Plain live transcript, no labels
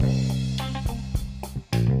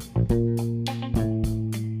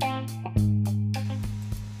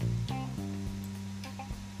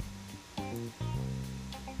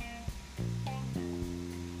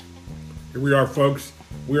Here we are, folks.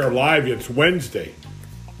 We are live. It's Wednesday,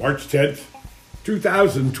 March 10th,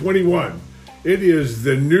 2021. It is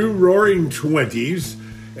the new Roaring 20s,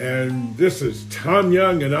 and this is Tom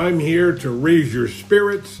Young, and I'm here to raise your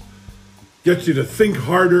spirits, get you to think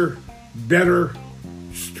harder, better,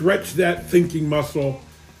 stretch that thinking muscle,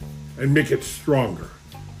 and make it stronger.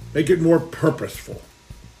 Make it more purposeful.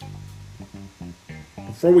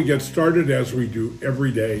 Before we get started, as we do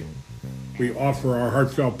every day, we offer our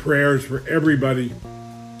heartfelt prayers for everybody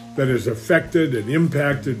that is affected and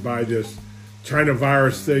impacted by this China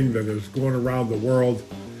virus thing that is going around the world.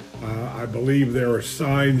 I believe there are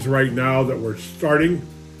signs right now that we're starting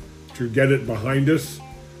to get it behind us.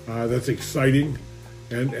 That's exciting,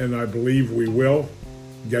 and I believe we will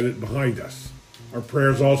get it behind us. Our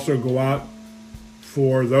prayers also go out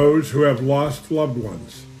for those who have lost loved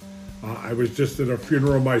ones. I was just at a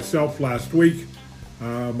funeral myself last week.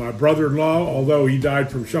 My brother-in-law, although he died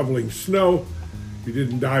from shoveling snow, he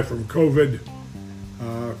didn't die from COVID.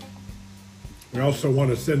 We also want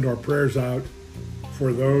to send our prayers out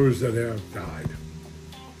for those that have died,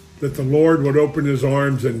 that the Lord would open his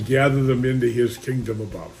arms and gather them into his kingdom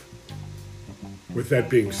above. With that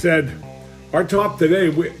being said, our talk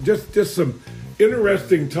today, just some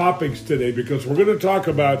interesting topics today, because we're going to talk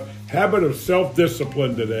about habit of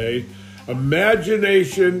self-discipline today,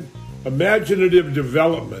 imaginative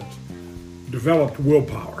development, developed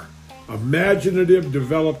willpower, imaginative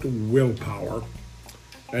developed willpower,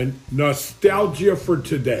 and nostalgia for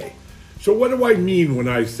today. So what do I mean when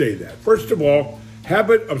I say that? First of all,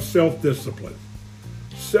 habit of self-discipline.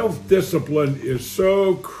 Self-discipline is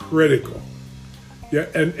so critical. Yeah,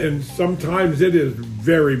 and sometimes it is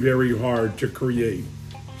very, very hard to create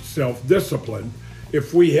self-discipline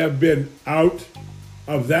if we have been out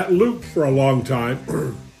of that loop for a long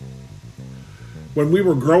time. When we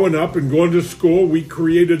were growing up and going to school, we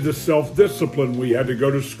created the self-discipline. We had to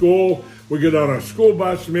go to school. We get on a school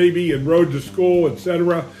bus maybe and rode to school,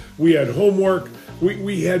 etc. We had homework.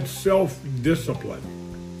 We had self-discipline.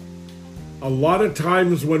 A lot of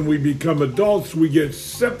times when we become adults, we get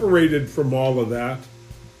separated from all of that.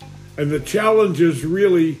 And the challenge is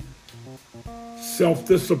really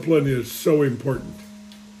self-discipline is so important.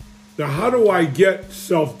 Now, how do I get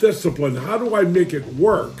self-discipline? How do I make it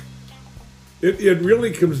work? It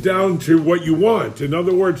really comes down to what you want. In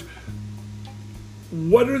other words,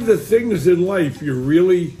 what are the things in life you're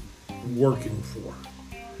really working for?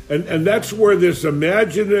 And that's where this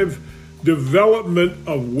imaginative development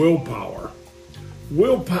of willpower.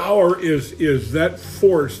 Willpower is that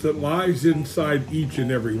force that lies inside each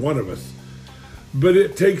and every one of us. But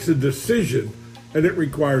it takes a decision, and it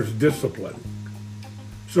requires discipline.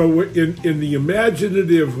 So in the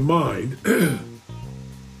imaginative mind,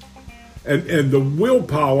 and the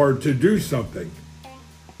willpower to do something.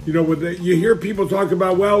 You know, you hear people talk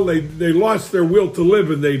about, well, they lost their will to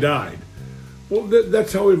live and they died. Well,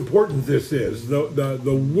 that's how important this is.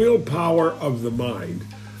 The willpower of the mind,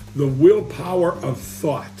 the willpower of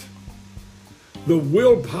thought, the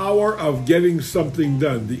willpower of getting something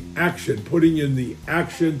done, the action, putting in the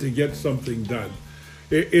action to get something done.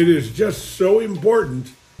 It is just so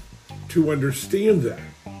important to understand that.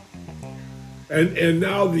 And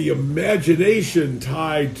now the imagination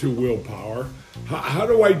tied to willpower. How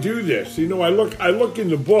do I do this? You know, I look in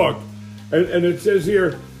the book, and it says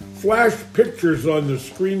here, flash pictures on the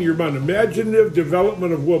screen of your mind. Imaginative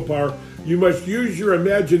development of willpower. You must use your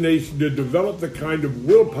imagination to develop the kind of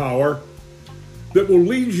willpower that will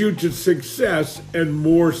lead you to success and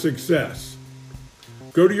more success.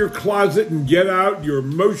 Go to your closet and get out your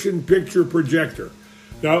motion picture projector.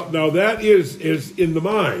 Now that is in the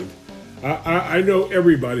mind. I know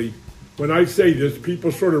everybody, when I say this,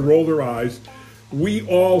 people sort of roll their eyes. We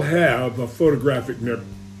all have a photographic memory.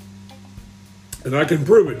 And I can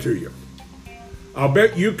prove it to you. I'll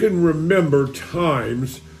bet you can remember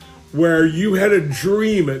times where you had a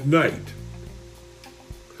dream at night,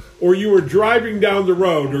 or you were driving down the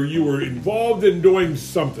road, or you were involved in doing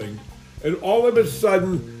something, and all of a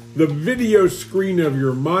sudden, the video screen of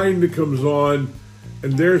your mind comes on,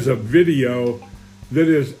 and there's a video that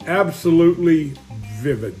is absolutely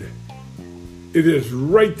vivid. It is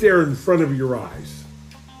right there in front of your eyes.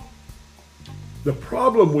 The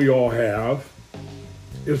problem we all have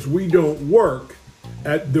is we don't work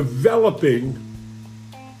at developing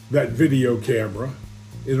that video camera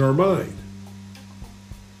in our mind.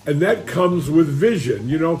 And that comes with vision.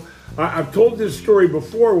 You know, I've told this story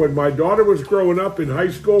before. When my daughter was growing up in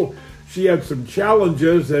high school, she had some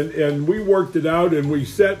challenges, and we worked it out, and we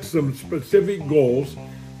set some specific goals.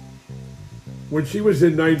 when she was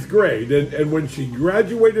in ninth grade. And when she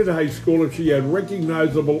graduated high school, if she had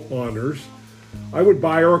recognizable honors, I would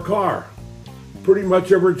buy her a car. Pretty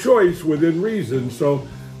much of her choice within reason. So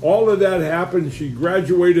all of that happened. She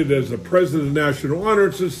graduated as a president of the National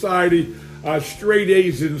Honor Society, straight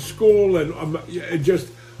A's in school, and just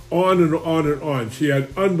on and on and on. She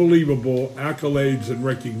had unbelievable accolades and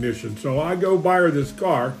recognition. So I go buy her this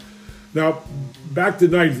car. Now, back to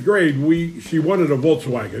ninth grade, she wanted a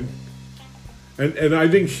Volkswagen. And I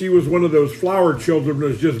think she was one of those flower children that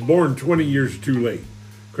was just born 20 years too late,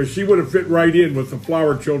 because she would have fit right in with the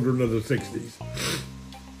flower children of the 60s.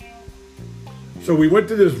 So we went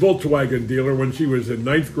to this Volkswagen dealer when she was in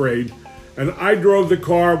ninth grade, and I drove the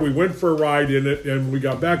car. We went for a ride in it, and we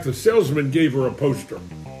got back. The salesman gave her a poster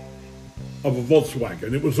of a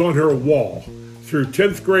Volkswagen. It was on her wall through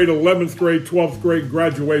 10th grade, 11th grade, 12th grade,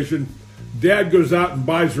 graduation. Dad goes out and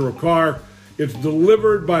buys her a car. It's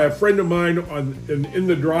delivered by a friend of mine in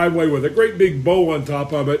the driveway with a great big bow on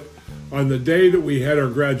top of it on the day that we had our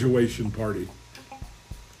graduation party.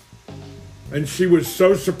 And she was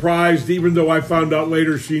so surprised, even though I found out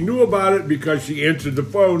later she knew about it, because she answered the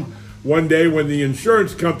phone one day when the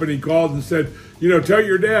insurance company called and said, tell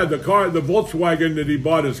your dad the Volkswagen that he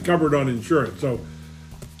bought is covered on insurance. So,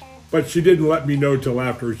 but she didn't let me know till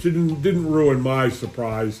after. She didn't ruin my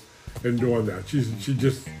surprise in doing that. She's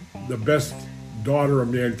just the best daughter a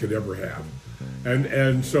man could ever have.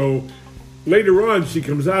 And so later on, she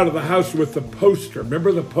comes out of the house with the poster.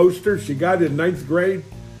 Remember the poster she got in ninth grade?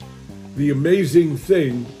 The amazing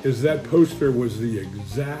thing is that poster was the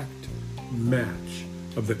exact match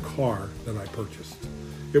of the car that I purchased.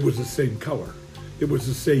 It was the same color. It was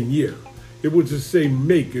the same year. It was the same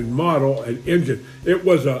make and model and engine. It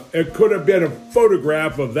could have been a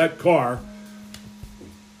photograph of that car.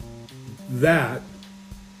 That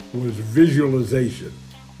was visualization,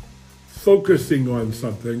 focusing on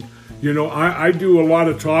something. I do a lot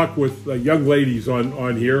of talk with young ladies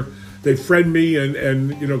on here. They friend me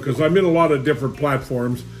and because I'm in a lot of different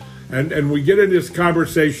platforms, and we get in this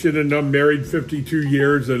conversation, and I'm married 52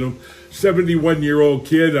 years, and I'm 71-year-old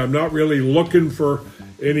kid. I'm not really looking for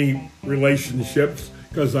any relationships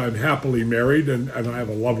because I'm happily married and I have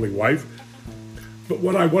a lovely wife. But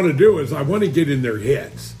what I want to do is I want to get in their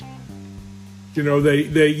heads.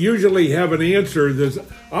 They usually have an answer.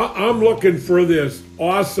 I'm looking for this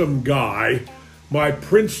awesome guy, my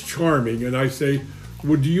Prince Charming, and I say,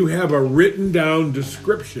 well, do you have a written down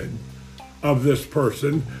description of this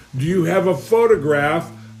person? Do you have a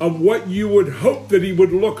photograph of what you would hope that he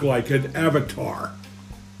would look like, an avatar?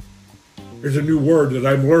 There's a new word that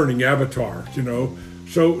I'm learning, avatar,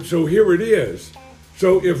 So here it is.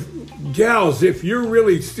 So if you're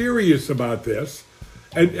really serious about this,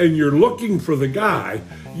 and you're looking for the guy,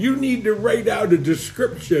 you need to write out a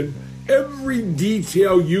description, every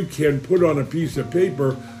detail you can put on a piece of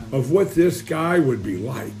paper of what this guy would be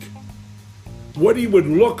like, what he would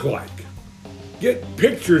look like. Get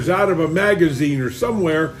pictures out of a magazine or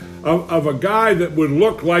somewhere of a guy that would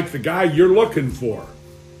look like the guy you're looking for.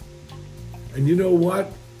 And you know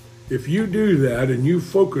what? If you do that and you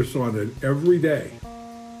focus on it every day,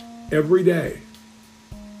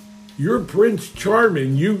 your Prince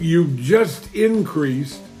Charming, you just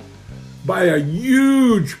increased by a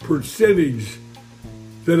huge percentage,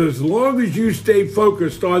 that as long as you stay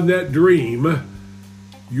focused on that dream,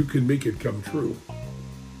 you can make it come true.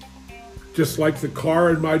 Just like the car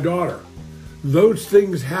and my daughter. Those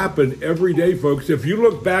things happen every day, folks. If you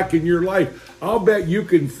look back in your life, I'll bet you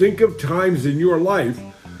can think of times in your life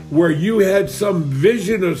where you had some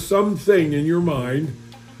vision of something in your mind.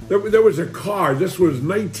 There was a car. This was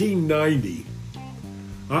 1990.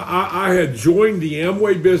 I had joined the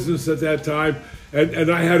Amway business at that time,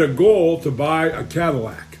 and I had a goal to buy a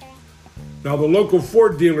Cadillac. Now, the local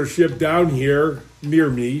Ford dealership down here near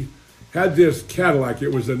me had this Cadillac. It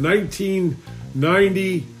was a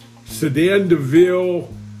 1990 sedan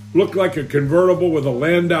DeVille, looked like a convertible with a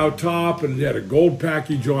Landau top, and it had a gold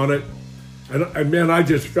package on it. And man, I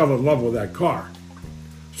just fell in love with that car.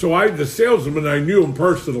 So the salesman, I knew him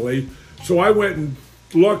personally, so I went and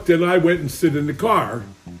looked, and I went and sit in the car.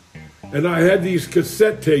 And I had these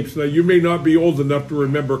cassette tapes. Now, you may not be old enough to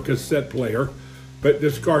remember cassette player, but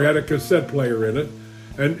this car had a cassette player in it.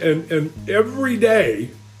 And every day,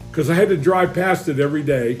 because I had to drive past it every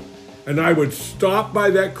day, and I would stop by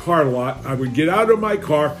that car lot, I would get out of my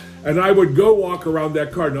car, and I would go walk around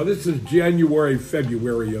that car. Now, this is January,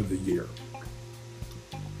 February of the year.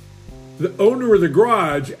 The owner of the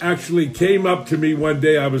garage actually came up to me one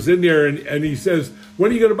day. I was in there, and he says,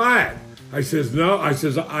 "When are you going to buy it?" I says, no. I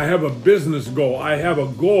says, I have a business goal. I have a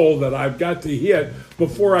goal that I've got to hit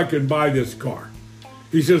before I can buy this car.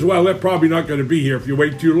 He says, well, that's probably not going to be here. If you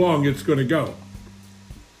wait too long, it's going to go.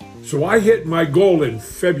 So I hit my goal in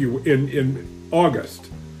August.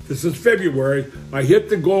 This is February. I hit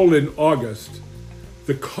the goal in August.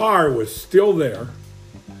 The car was still there.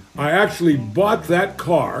 I actually bought that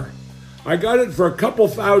car. I got it for a couple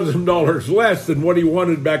 $1,000s less than what he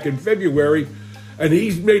wanted back in February. And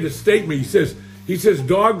he's made a statement. He says,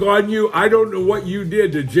 doggone you, I don't know what you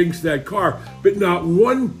did to jinx that car. But not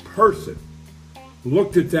one person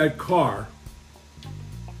looked at that car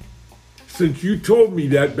since you told me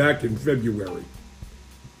that back in February.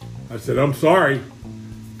 I said, I'm sorry,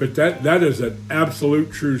 but that is an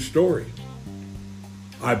absolute true story.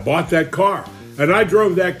 I bought that car, and I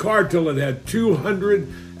drove that car till it had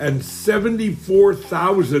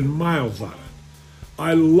 274,000 miles on it.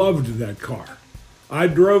 I loved that car. I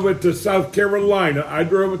drove it to South Carolina. I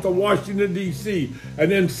drove it to Washington, D.C.,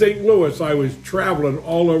 and then St. Louis. I was traveling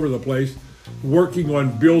all over the place, working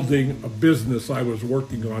on building a business I was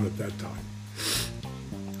working on at that time.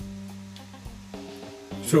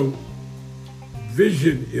 So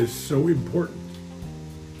vision is so important.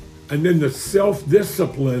 And then the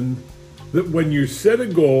self-discipline that when you set a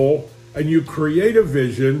goal and you create a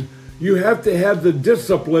vision, you have to have the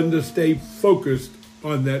discipline to stay focused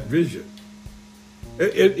on that vision.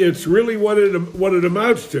 It's really what it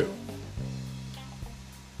amounts to.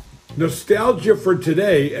 Nostalgia for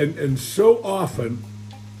today, and so often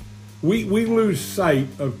we lose sight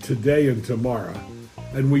of today and tomorrow.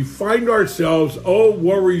 And we find ourselves, oh,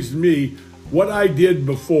 worries me, what I did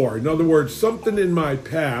before. In other words, something in my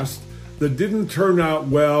past that didn't turn out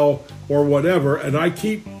well or whatever, and I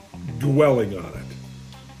keep dwelling on it.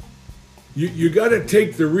 You got to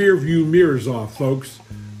take the rear view mirrors off, folks,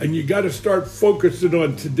 and you got to start focusing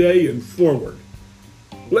on today and forward.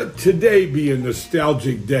 Let today be a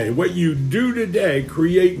nostalgic day. What you do today,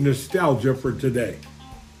 create nostalgia for today.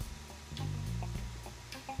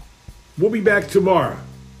 We'll be back tomorrow.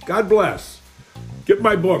 God bless. Get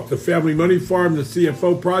my book, The Family Money Farm, The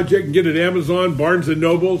CFO Project, and get it at Amazon, Barnes &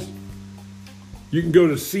 Nobles. You can go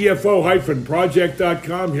to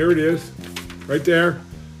cfo-project.com. Here it is, right there,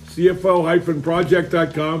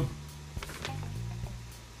 cfo-project.com.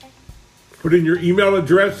 Put in your email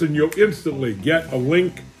address and you'll instantly get a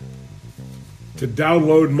link to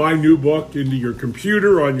download my new book into your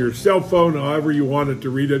computer, on your cell phone, however you want it to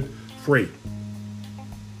read it, free.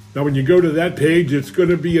 Now, when you go to that page, it's going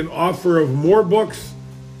to be an offer of more books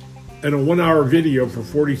and a 1-hour video for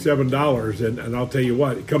 $47. And I'll tell you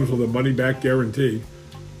what, it comes with a money-back guarantee.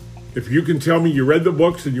 If you can tell me you read the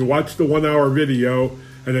books and you watched the 1-hour video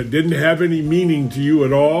and it didn't have any meaning to you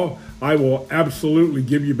at all, I will absolutely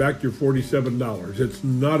give you back your $47. It's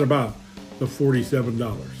not about the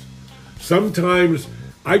 $47. Sometimes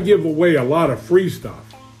I give away a lot of free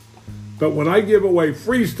stuff. But when I give away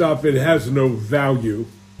free stuff, it has no value.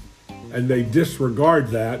 And they disregard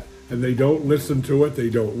that, and they don't listen to it, they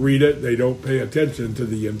don't read it, they don't pay attention to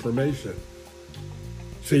the information.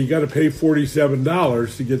 So you got to pay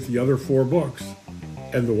 $47 to get the other 4 books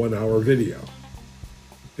and the 1-hour video.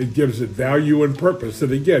 It gives it value and purpose,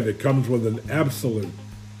 and again, it comes with an absolute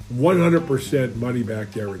 100%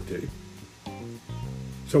 money-back guarantee.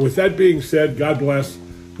 So with that being said, God bless.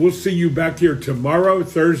 We'll see you back here tomorrow,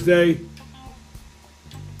 Thursday,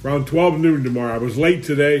 around 12 noon tomorrow. I was late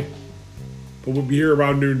today, but we'll be here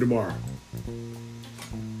around noon tomorrow.